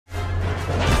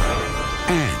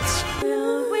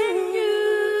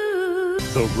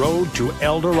The road to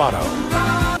El Dorado.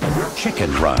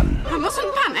 Chicken Run. I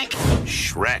mustn't panic.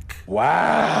 Shrek.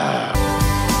 Wow.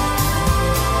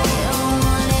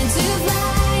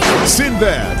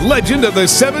 Sinbad, Legend of the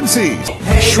Seven Seas.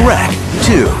 Shrek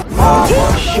 2.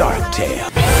 Shark Tale.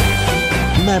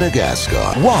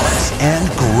 Madagascar. Wallace and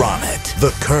Gromit.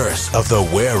 The Curse of the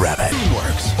Were-Rabbit.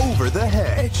 Dreamworks. Over the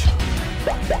Hedge.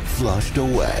 Flushed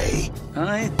Away.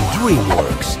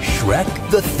 Dreamworks. Shrek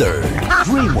the Third.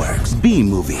 Dreamworks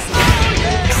B-Movie.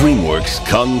 Dreamworks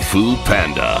Kung Fu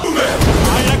Panda.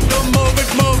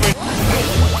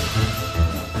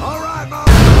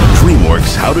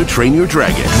 Dreamworks How to Train Your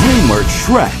Dragon. Dreamworks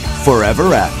Shrek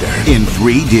Forever After in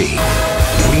 3D.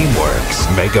 Dreamworks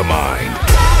Megamind.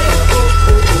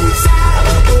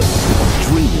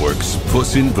 Dreamworks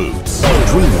Puss in Boots.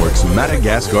 Dreamworks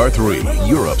Madagascar 3,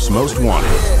 Europe's Most Wanted,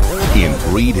 in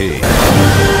 3D.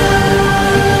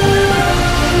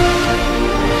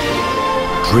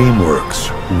 Dreamworks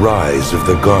Rise of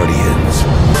the Guardians.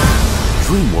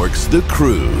 Dreamworks The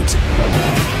Croods.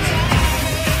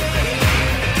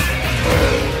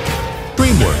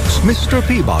 DreamWorks, Mr.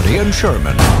 Peabody and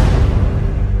Sherman.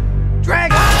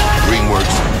 Dragon!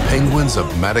 Dreamworks Penguins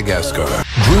of Madagascar.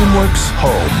 DreamWorks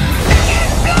Home.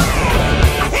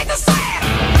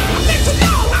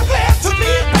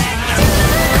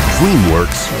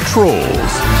 DreamWorks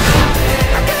Trolls.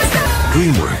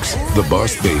 DreamWorks The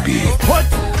Boss Baby. What?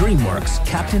 DreamWorks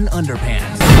Captain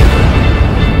Underpants.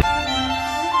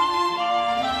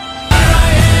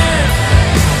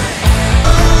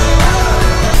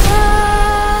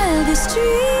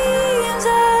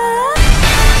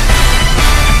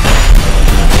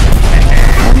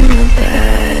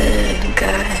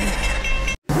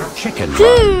 Chicken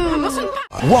Run.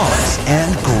 Wallace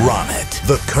and Gromit.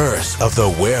 The Curse of the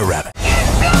Were-Rabbit.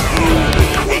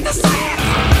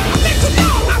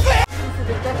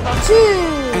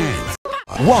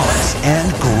 Wallace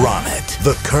and Gromit.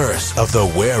 The Curse of the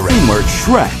Were-Rabbit. Dreamworks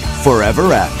Shrek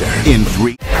Forever After in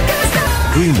 3.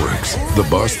 Dreamworks The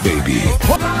Boss Baby.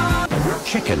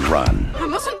 Chicken Run.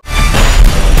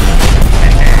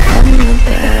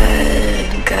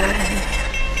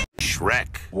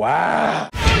 Shrek. Wow.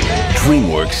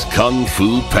 Dreamworks Kung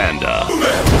Fu Panda.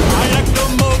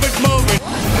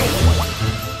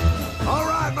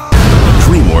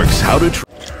 Dreamworks How to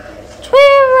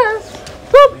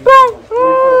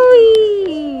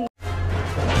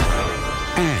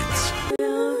Ants.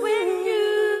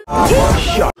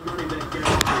 Shark.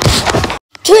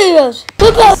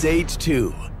 Sage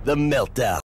 2, The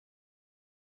Meltdown.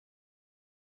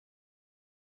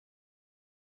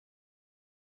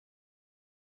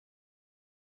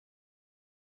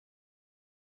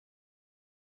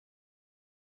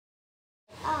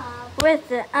 With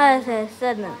the other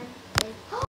sudden.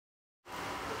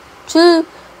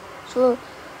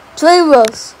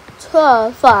 Dreamworks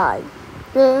 5.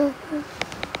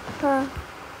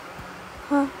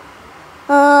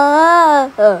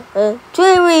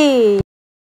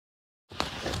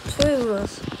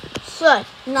 Dreamworks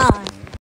 9.